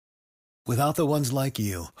Without the ones like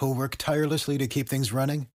you, who work tirelessly to keep things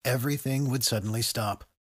running, everything would suddenly stop.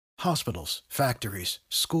 Hospitals, factories,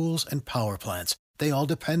 schools, and power plants, they all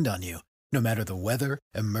depend on you. No matter the weather,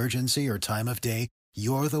 emergency, or time of day,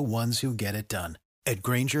 you're the ones who get it done. At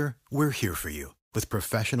Grainger, we're here for you with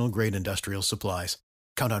professional-grade industrial supplies.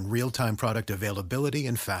 Count on real-time product availability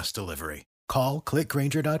and fast delivery. Call, click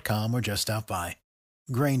Grainger.com, or just stop by.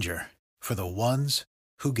 Grainger, for the ones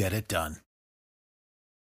who get it done.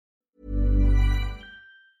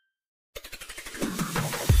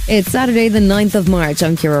 It's Saturday the 9th of March.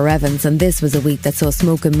 I'm Ciara Evans, and this was a week that saw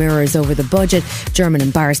smoke and mirrors over the budget, German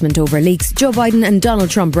embarrassment over leaks, Joe Biden and Donald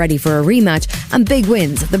Trump ready for a rematch, and big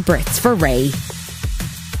wins of the Brits for Ray.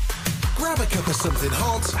 Grab a cup of something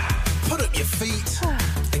hot, put up your feet,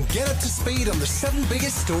 and get up to speed on the 7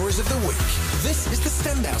 biggest stories of the week. This is the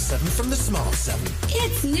Standout 7 from the Smart 7.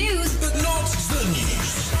 It's news, but not the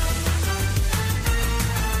news.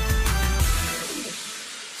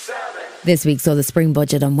 This week saw the spring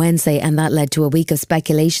budget on Wednesday, and that led to a week of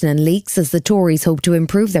speculation and leaks as the Tories hope to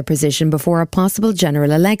improve their position before a possible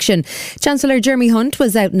general election. Chancellor Jeremy Hunt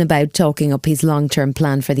was out and about talking up his long-term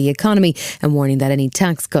plan for the economy and warning that any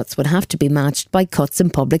tax cuts would have to be matched by cuts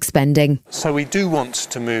in public spending. So we do want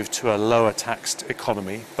to move to a lower taxed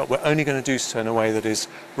economy, but we're only going to do so in a way that is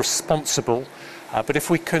responsible. But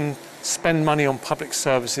if we can spend money on public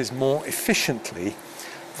services more efficiently,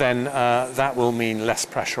 then that will mean less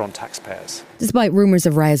pressure on taxpayers. Despite rumours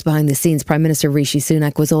of riots behind the scenes, Prime Minister Rishi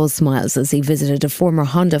Sunak was all smiles as he visited a former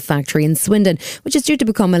Honda factory in Swindon, which is due to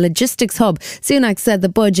become a logistics hub. Sunak said the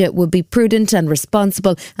budget would be prudent and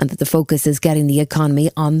responsible and that the focus is getting the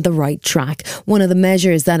economy on the right track. One of the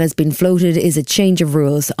measures that has been floated is a change of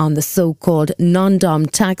rules on the so-called non-dom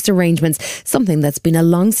tax arrangements, something that's been a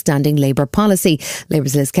long-standing Labour policy.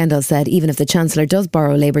 Labour's Liz Kendall said even if the Chancellor does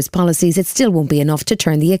borrow Labour's policies, it still won't be enough to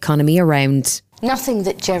turn the economy around. Nothing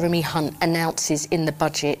that Jeremy Hunt announces in the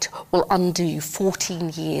budget will undo 14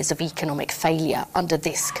 years of economic failure under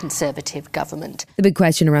this Conservative government. The big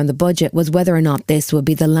question around the budget was whether or not this would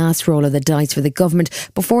be the last roll of the dice for the government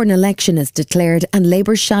before an election is declared, and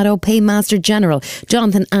Labour's shadow paymaster general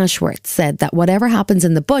Jonathan Ashworth said that whatever happens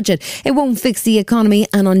in the budget, it won't fix the economy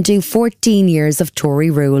and undo 14 years of Tory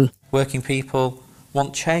rule. Working people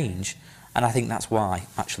want change, and I think that's why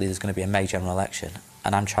actually there's going to be a May general election.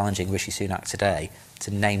 And I'm challenging Rishi Sunak today to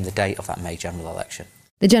name the date of that May general election.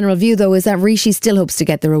 The general view, though, is that Rishi still hopes to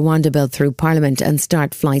get the Rwanda bill through Parliament and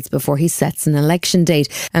start flights before he sets an election date.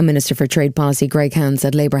 And Minister for Trade Policy Greg Hands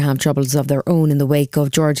said Labour have troubles of their own in the wake of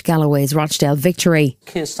George Galloway's Rochdale victory.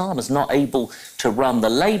 Keir Starmer's not able to run the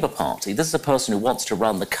Labour Party. This is a person who wants to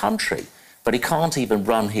run the country, but he can't even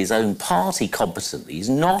run his own party competently. He's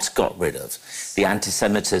not got rid of the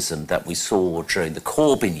anti-Semitism that we saw during the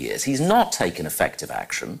Corbyn years. He's not taken effective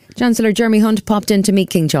action. Chancellor Jeremy Hunt popped in to meet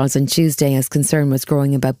King Charles on Tuesday as concern was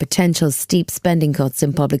growing about potential steep spending cuts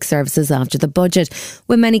in public services after the budget.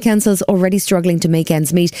 With many councils already struggling to make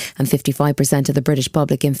ends meet and 55% of the British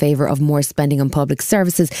public in favour of more spending on public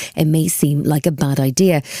services, it may seem like a bad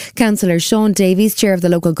idea. Councillor Sean Davies, chair of the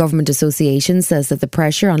Local Government Association, says that the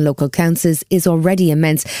pressure on local councils is already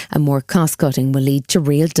immense and more cost cutting will lead to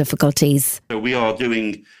real difficulties. So we are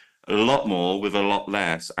doing a lot more with a lot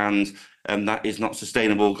less, and that is not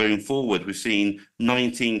sustainable going forward. We've seen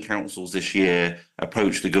 19 councils this year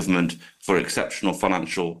approach the government for exceptional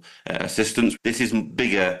financial assistance. This is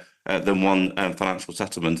bigger than one financial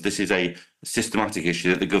settlement. This is a systematic issue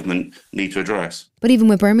that the government need to address. But even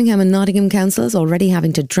with Birmingham and Nottingham councils already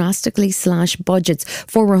having to drastically slash budgets,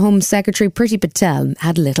 former Home Secretary Priti Patel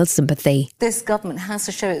had little sympathy. This government has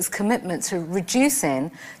to show its commitment to reducing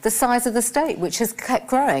the size of the state, which has kept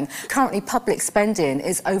growing. Currently, public spending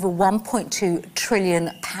is over £1.2 trillion.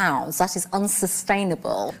 That is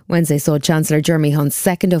unsustainable. Wednesday saw Chancellor Jeremy Hunt's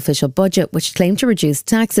second official budget, which claimed to reduce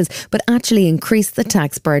taxes, but actually increased the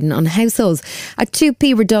tax burden on households. A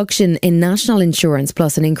 2p reduction in national insurance,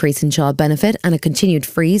 plus an increase in child benefit and a continued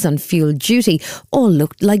freeze on fuel duty, all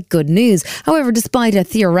looked like good news. However, despite a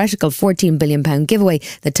theoretical £14 billion giveaway,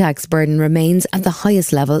 the tax burden remains at the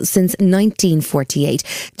highest level since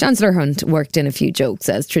 1948. Chancellor Hunt worked in a few jokes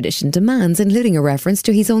as tradition demands, including a reference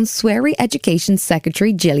to his own sweary Education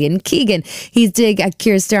Secretary Gillian Keegan. His dig at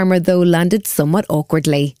Keir Starmer, though, landed somewhat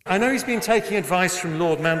awkwardly. I know he's been taking advice from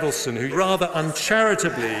Lord Mandelson, who rather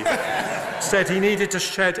uncharitably said he needed to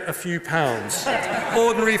shed a few pounds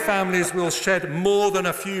Ordinary families will shed more than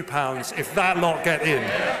a few pounds if that lot get in.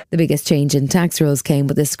 The biggest change in tax rules came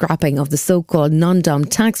with the scrapping of the so-called non-dom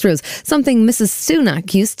tax rules, something Mrs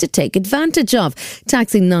Sunak used to take advantage of.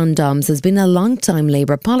 Taxing non-doms has been a long-time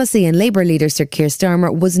Labour policy, and Labour leader Sir Keir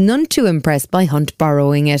Starmer was none too impressed by Hunt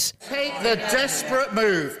borrowing it. Take the desperate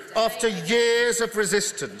move after years of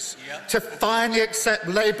resistance to finally accept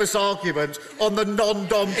Labour's argument on the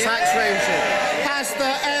non-dom tax regime. Has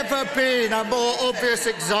there ever been a more obvious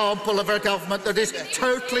example of a government that is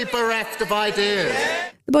totally bereft of ideas?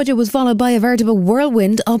 The budget was followed by a veritable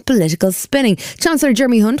whirlwind of political spinning. Chancellor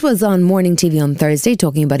Jeremy Hunt was on morning TV on Thursday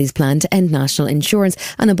talking about his plan to end national insurance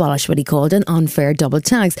and abolish what he called an unfair double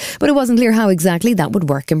tax. But it wasn't clear how exactly that would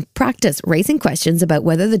work in practice, raising questions about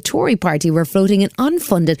whether the Tory party were floating an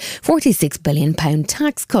unfunded £46 billion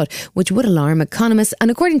tax cut, which would alarm economists and,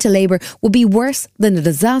 according to Labour, would be worse than the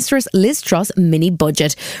disastrous Liz Truss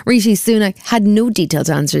mini-budget. Rishi Sunak had no detailed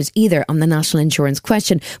answers either on the national insurance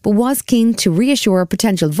question, but was keen to reassure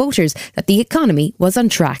potential voters that the economy was on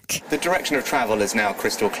track. The direction of travel is now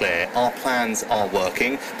crystal clear. Our plans are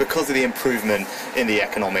working. Because of the improvement in the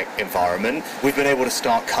economic environment, we've been able to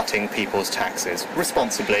start cutting people's taxes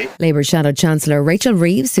responsibly. Labour Shadow Chancellor Rachel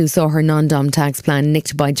Reeves, who saw her non-dom tax plan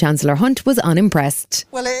nicked by Chancellor Hunt, was unimpressed.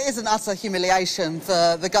 Well, it is an utter humiliation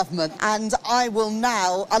for the government, and I will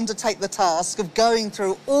now undertake the task of going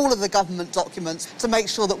through all of the government documents to make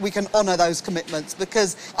sure that we can honour those commitments,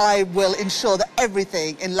 because I will ensure that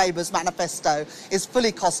everything in Labour's manifesto is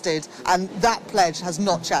fully costed, and that pledge has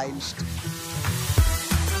not changed.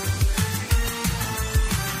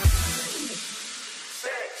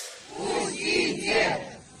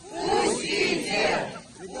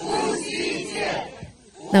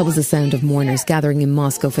 That was the sound of mourners gathering in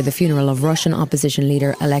Moscow for the funeral of Russian opposition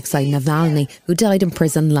leader Alexei Navalny, who died in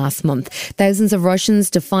prison last month. Thousands of Russians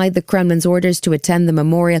defied the Kremlin's orders to attend the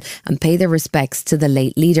memorial and pay their respects to the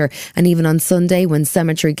late leader. And even on Sunday, when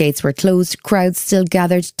cemetery gates were closed, crowds still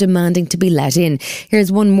gathered demanding to be let in. Here's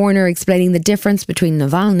one mourner explaining the difference between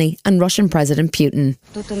Navalny and Russian President Putin.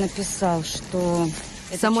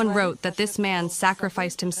 Someone wrote that this man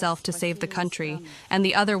sacrificed himself to save the country, and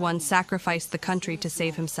the other one sacrificed the country to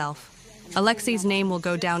save himself. Alexei's name will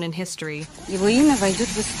go down in history.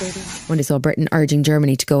 When they saw Britain urging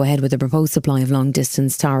Germany to go ahead with a proposed supply of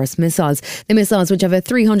long-distance Taurus missiles. The missiles, which have a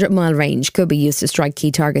 300-mile range, could be used to strike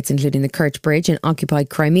key targets, including the Kerch Bridge in occupied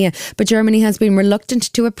Crimea. But Germany has been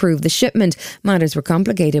reluctant to approve the shipment. Matters were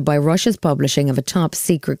complicated by Russia's publishing of a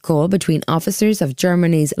top-secret call between officers of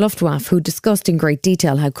Germany's Luftwaffe, who discussed in great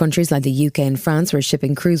detail how countries like the UK and France were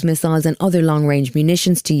shipping cruise missiles and other long-range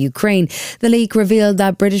munitions to Ukraine. The leak revealed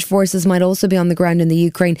that British forces might also be on the ground in the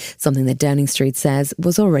Ukraine, something that Downing Street says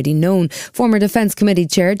was already known. Former Defence Committee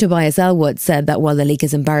Chair Tobias Ellwood said that while the leak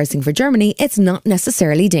is embarrassing for Germany, it's not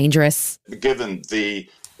necessarily dangerous. Given the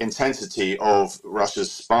intensity of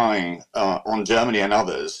Russia's spying on Germany and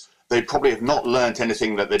others, they probably have not learnt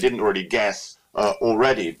anything that they didn't already guess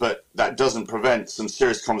already, but that doesn't prevent some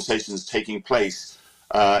serious conversations taking place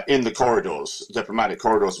in the corridors, diplomatic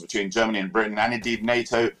corridors between Germany and Britain, and indeed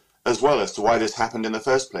NATO, as well, as to why this happened in the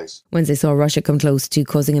first place. Wednesday saw Russia come close to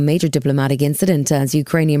causing a major diplomatic incident as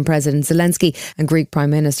Ukrainian President Zelensky and Greek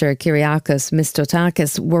Prime Minister Kyriakos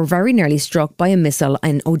Mitsotakis were very nearly struck by a missile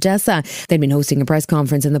in Odessa. They'd been hosting a press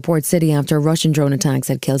conference in the port city after Russian drone attacks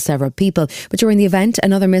had killed several people. But during the event,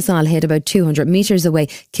 another missile hit about 200 metres away,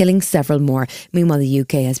 killing several more. Meanwhile, the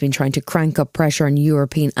UK has been trying to crank up pressure on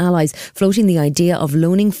European allies, floating the idea of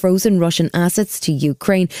loaning frozen Russian assets to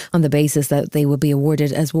Ukraine on the basis that they will be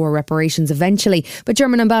awarded as war reparations eventually. But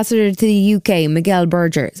German Ambassador to the UK, Miguel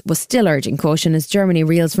Berger, was still urging caution as Germany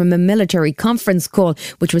reels from a military conference call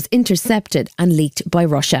which was intercepted and leaked by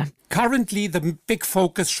Russia. Currently, the big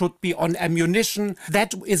focus should be on ammunition.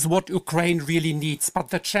 That is what Ukraine really needs. But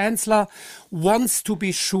the Chancellor wants to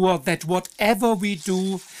be sure that whatever we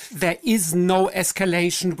do, there is no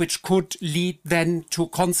escalation which could lead then to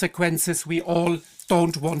consequences we all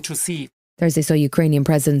don't want to see. Thursday saw Ukrainian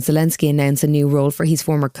President Zelensky announce a new role for his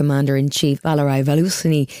former Commander-in-Chief, Valery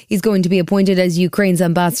Zaluzhny. He's going to be appointed as Ukraine's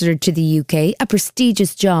ambassador to the UK, a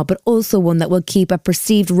prestigious job, but also one that will keep a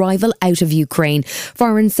perceived rival out of Ukraine.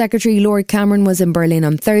 Foreign Secretary Lord Cameron was in Berlin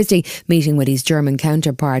on Thursday, meeting with his German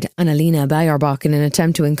counterpart, Annalena Baerbock, in an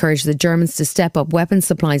attempt to encourage the Germans to step up weapons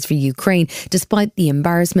supplies for Ukraine, despite the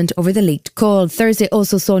embarrassment over the leaked call. Thursday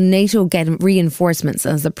also saw NATO get reinforcements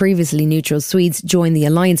as the previously neutral Swedes joined the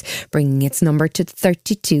alliance, bringing its number to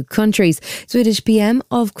 32 countries. Swedish PM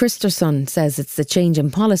Ulf Kristersson says it's the change in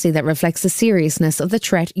policy that reflects the seriousness of the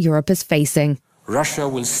threat Europe is facing. Russia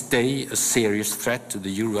will stay a serious threat to the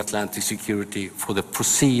Euro-Atlantic security for the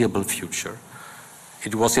foreseeable future.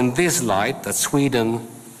 It was in this light that Sweden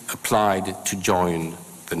applied to join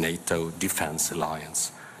the NATO Defence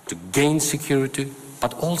Alliance, to gain security,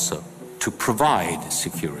 but also to provide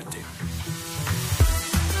security.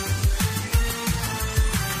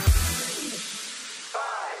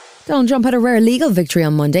 Donald Trump had a rare legal victory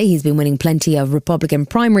on Monday. He's been winning plenty of Republican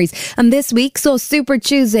primaries. And this week saw Super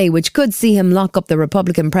Tuesday, which could see him lock up the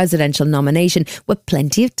Republican presidential nomination with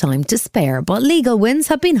plenty of time to spare. But legal wins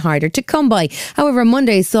have been harder to come by. However,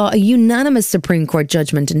 Monday saw a unanimous Supreme Court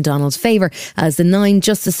judgment in Donald's favour as the 9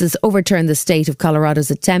 justices overturned the state of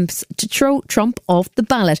Colorado's attempts to throw Trump off the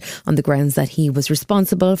ballot on the grounds that he was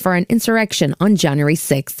responsible for an insurrection on January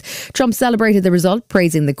 6th. Trump celebrated the result,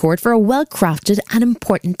 praising the court for a well-crafted and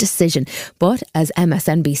important decision. But as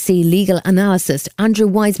MSNBC legal analyst Andrew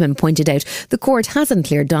Wiseman pointed out, the court hasn't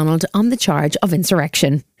cleared Donald on the charge of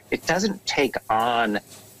insurrection. It doesn't take on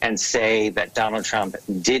and say that Donald Trump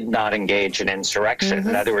did not engage in insurrection.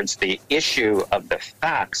 In other words, the issue of the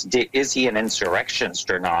facts, is he an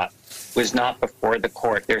insurrectionist or not, was not before the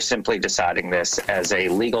court. They're simply deciding this as a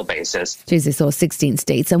legal basis. Tuesday saw 16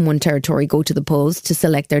 states and 1 territory go to the polls to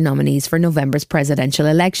select their nominees for November's presidential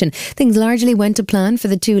election. Things largely went to plan for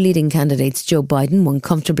the 2 leading candidates. Joe Biden won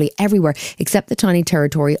comfortably everywhere except the tiny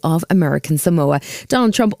territory of American Samoa.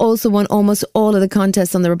 Donald Trump also won almost all of the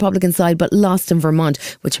contests on the Republican side but lost in Vermont,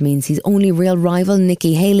 which means his only real rival,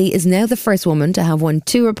 Nikki Haley, is now the first woman to have won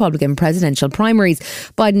 2 Republican presidential primaries.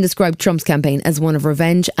 Biden described Trump's campaign as one of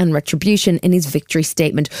revenge and retribution in his victory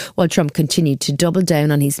statement, while Trump continued to double down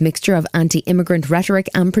on his mixture of anti-immigrant rhetoric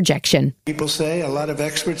and projection. People say, a lot of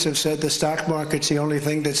experts have said the stock market's the only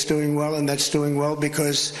thing that's doing well, and that's doing well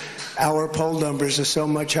because our poll numbers are so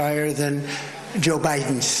much higher than Joe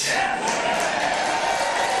Biden's.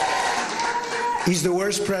 He's the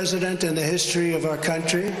worst president in the history of our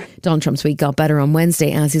country. Donald Trump's week got better on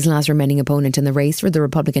Wednesday as his last remaining opponent in the race for the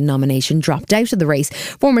Republican nomination dropped out of the race.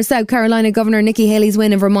 Former South Carolina Governor Nikki Haley's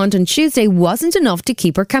win in Vermont on Tuesday wasn't enough to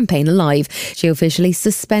keep her campaign alive. She officially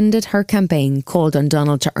suspended her campaign, called on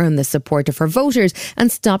Donald to earn the support of her voters,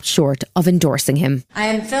 and stopped short of endorsing him. I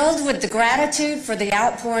am filled with the gratitude for the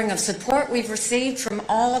outpouring of support we've received from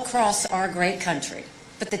all across our great country.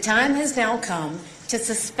 But the time has now come to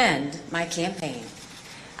suspend my campaign.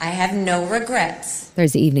 I have no regrets.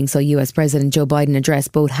 Thursday evening saw US President Joe Biden address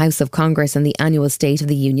both House of Congress and the annual State of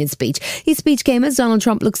the Union speech. His speech came as Donald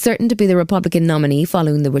Trump looks certain to be the Republican nominee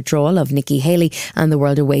following the withdrawal of Nikki Haley, and the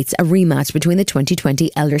world awaits a rematch between the 2020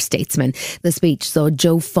 elder statesmen. The speech saw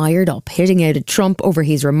Joe fired up, hitting out at Trump over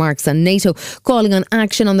his remarks on NATO, calling on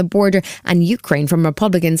action on the border and Ukraine from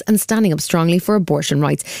Republicans, and standing up strongly for abortion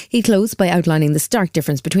rights. He closed by outlining the stark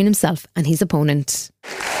difference between himself and his opponent.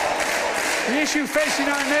 The issue facing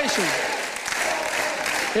our nation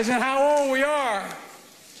isn't how old we are,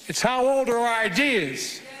 it's how old are our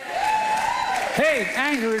ideas. Hate,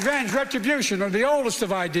 anger, revenge, retribution are the oldest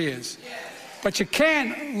of ideas. But you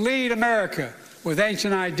can't lead America with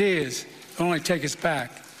ancient ideas that only take us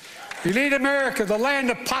back. You lead America, the land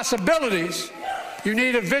of possibilities. You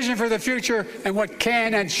need a vision for the future and what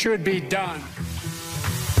can and should be done.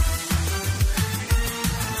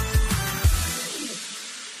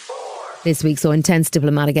 This week saw intense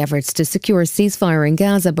diplomatic efforts to secure a ceasefire in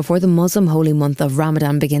Gaza before the Muslim holy month of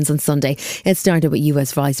Ramadan begins on Sunday. It started with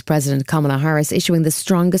US Vice President Kamala Harris issuing the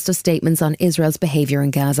strongest of statements on Israel's behaviour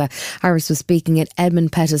in Gaza. Harris was speaking at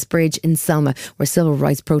Edmund Pettus Bridge in Selma, where civil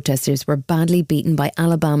rights protesters were badly beaten by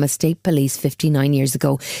Alabama State Police 59 years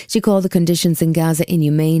ago. She called the conditions in Gaza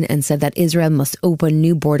inhumane and said that Israel must open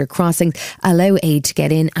new border crossings, allow aid to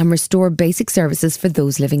get in, and restore basic services for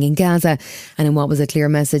those living in Gaza. And in what was a clear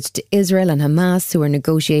message to Israel and Hamas, who are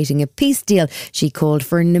negotiating a peace deal, she called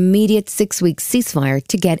for an immediate 6-week ceasefire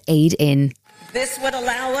to get aid in. This would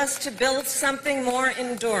allow us to build something more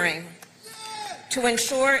enduring, to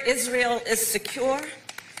ensure Israel is secure,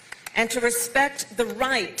 and to respect the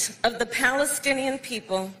right of the Palestinian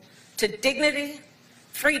people to dignity,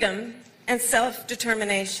 freedom, and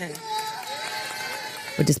self-determination.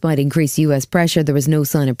 But despite increased US pressure, there was no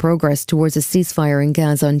sign of progress towards a ceasefire in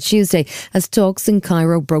Gaza on Tuesday as talks in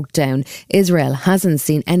Cairo broke down. Israel hasn't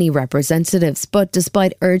seen any representatives, but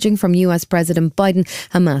despite urging from US President Biden,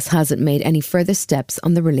 Hamas hasn't made any further steps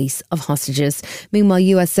on the release of hostages. Meanwhile,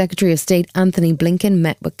 US Secretary of State Anthony Blinken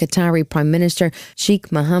met with Qatari Prime Minister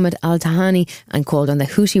Sheikh Mohammed Al Thani and called on the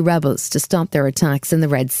Houthi rebels to stop their attacks in the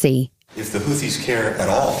Red Sea. If the Houthis care at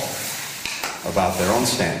all about their own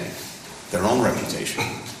standing, their own reputation,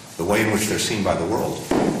 the way in which they're seen by the world,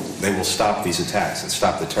 they will stop these attacks and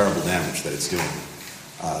stop the terrible damage that it's doing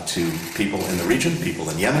to people in the region, people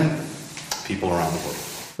in Yemen, people around the world.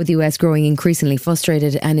 With the US growing increasingly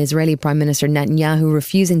frustrated and Israeli Prime Minister Netanyahu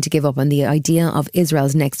refusing to give up on the idea of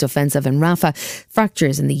Israel's next offensive in Rafah,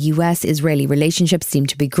 fractures in the US-Israeli relationship seem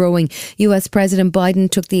to be growing. US President Biden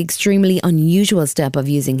took the extremely unusual step of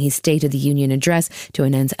using his State of the Union address to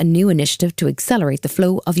announce a new initiative to accelerate the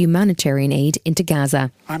flow of humanitarian aid into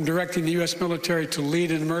Gaza. I'm directing the US military to lead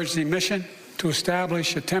an emergency mission to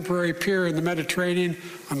establish a temporary pier in the Mediterranean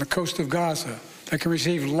on the coast of Gaza that can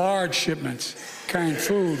receive large shipments carrying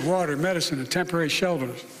food, water, medicine, and temporary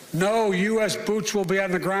shelters. No U.S. boots will be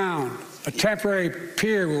on the ground. A temporary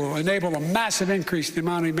pier will enable a massive increase in the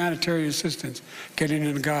amount of humanitarian assistance getting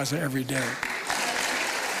into Gaza every day.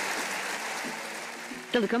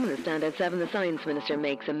 Still to come in the Standout 7, the Science Minister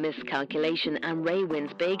makes a miscalculation and Ray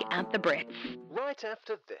wins big at the Brits. Right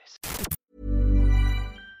after this.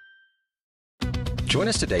 Join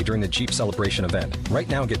us today during the Jeep Celebration event. Right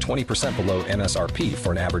now, get 20% below MSRP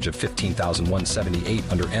for an average of $15,178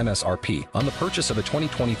 under MSRP on the purchase of a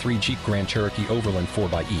 2023 Jeep Grand Cherokee Overland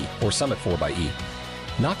 4xE or Summit 4xE.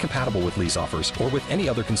 Not compatible with lease offers or with any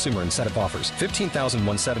other consumer incentive offers.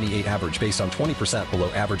 $15,178 average based on 20% below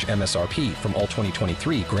average MSRP from all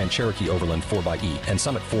 2023 Grand Cherokee Overland 4xE and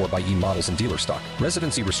Summit 4xE models in dealer stock.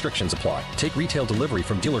 Residency restrictions apply. Take retail delivery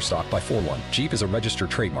from dealer stock by 4/1. Jeep is a registered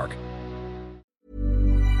trademark.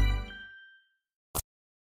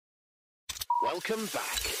 Welcome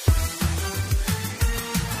back.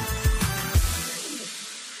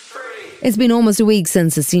 It's been almost a week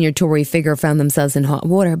since a senior Tory figure found themselves in hot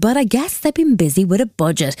water, but I guess they've been busy with a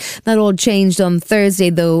budget. That all changed on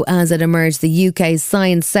Thursday, though, as it emerged the UK's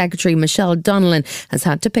Science Secretary Michelle Donnellan has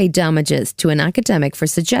had to pay damages to an academic for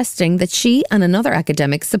suggesting that she and another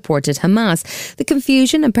academic supported Hamas. The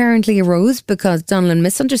confusion apparently arose because Donnellan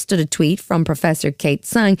misunderstood a tweet from Professor Kate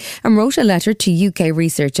Sang and wrote a letter to UK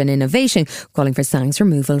Research and Innovation calling for Sang's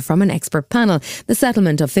removal from an expert panel. The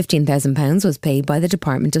settlement of £15,000 was paid by the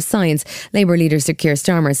Department of Science. Labour leader Sir Keir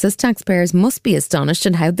Starmer says taxpayers must be astonished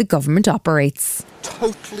at how the government operates.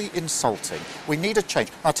 Totally insulting. We need a change.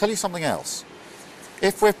 I'll tell you something else.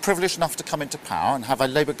 If we're privileged enough to come into power and have a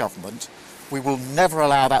Labour government, we will never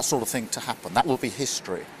allow that sort of thing to happen. That will be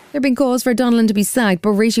history. There have been calls for Donnellan to be sacked, but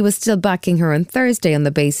Rishi was still backing her on Thursday on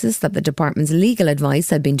the basis that the department's legal advice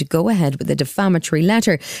had been to go ahead with a defamatory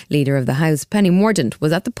letter. Leader of the House, Penny Mordaunt,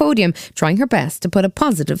 was at the podium trying her best to put a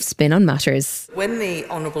positive spin on matters. When the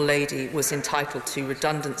Honourable Lady was entitled to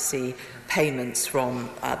redundancy payments from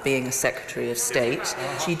being a Secretary of State,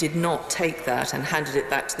 she did not take that and handed it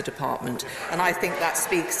back to the department. And I think that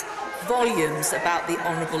speaks volumes about the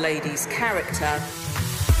Honourable Lady's character.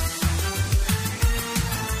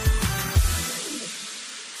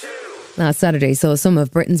 Last Saturday saw some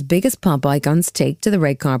of Britain's biggest pop icons take to the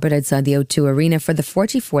red carpet outside the O2 Arena for the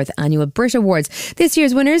 44th Annual Brit Awards. This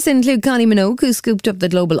year's winners include Kylie Minogue, who scooped up the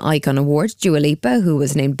Global Icon Award, Dua Lipa, who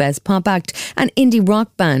was named Best Pop Act, and indie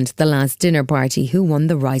rock band The Last Dinner Party, who won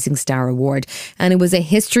the Rising Star Award. And it was a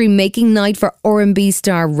history-making night for R&B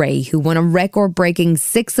star Ray, who won a record-breaking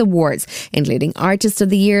 6 awards, including Artist of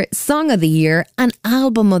the Year, Song of the Year, and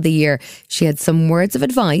Album of the Year. She had some words of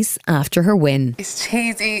advice after her win. It's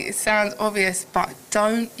cheesy, it sounds obvious, but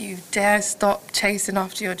don't you dare stop chasing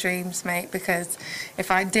after your dreams, mate, because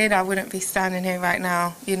if I did, I wouldn't be standing here right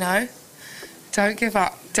now, you know? Don't give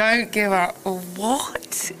up. Don't give up.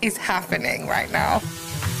 What is happening right now?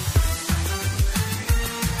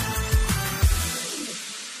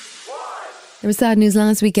 There was sad news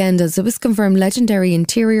last weekend as it was confirmed legendary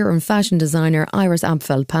interior and fashion designer Iris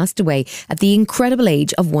Apfel passed away at the incredible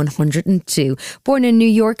age of 102. Born in New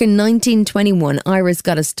York in 1921, Iris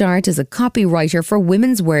got a start as a copywriter for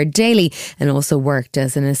Women's Wear Daily and also worked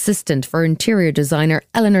as an assistant for interior designer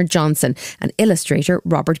Eleanor Johnson and illustrator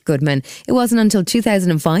Robert Goodman. It wasn't until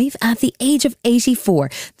 2005, at the age of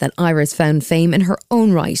 84, that Iris found fame in her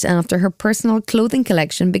own right after her personal clothing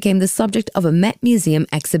collection became the subject of a Met Museum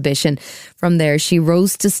exhibition. From there, she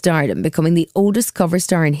rose to stardom, becoming the oldest cover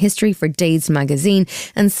star in history for Dazed magazine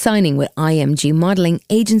and signing with IMG Modelling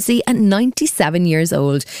Agency at 97 years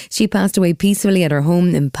old. She passed away peacefully at her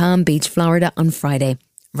home in Palm Beach, Florida on Friday.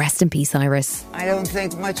 Rest in peace, Iris. I don't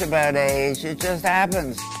think much about age. It just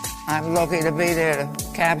happens. I'm lucky to be there to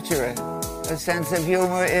capture it. A sense of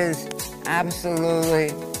humor is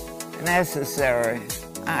absolutely necessary.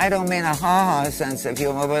 I don't mean a ha-ha sense of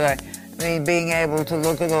humor, but I mean being able to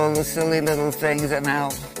look at all the silly little things and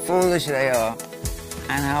how foolish they are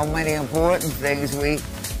and how many important things we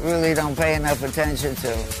really don't pay enough attention to.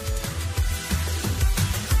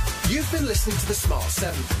 You've been listening to The Smart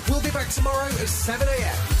 7. We'll be back tomorrow at 7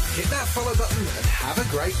 a.m. Hit that follow button and have a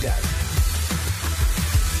great day.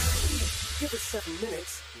 Give us 7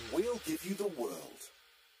 minutes, we'll give you the world.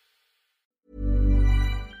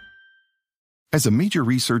 As a major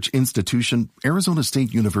research institution, Arizona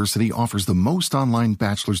State University offers the most online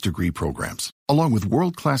bachelor's degree programs, along with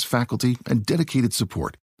world-class faculty and dedicated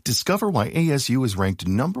support. Discover why ASU is ranked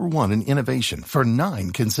 #1 in innovation for 9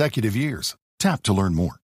 consecutive years. Tap to learn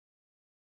more.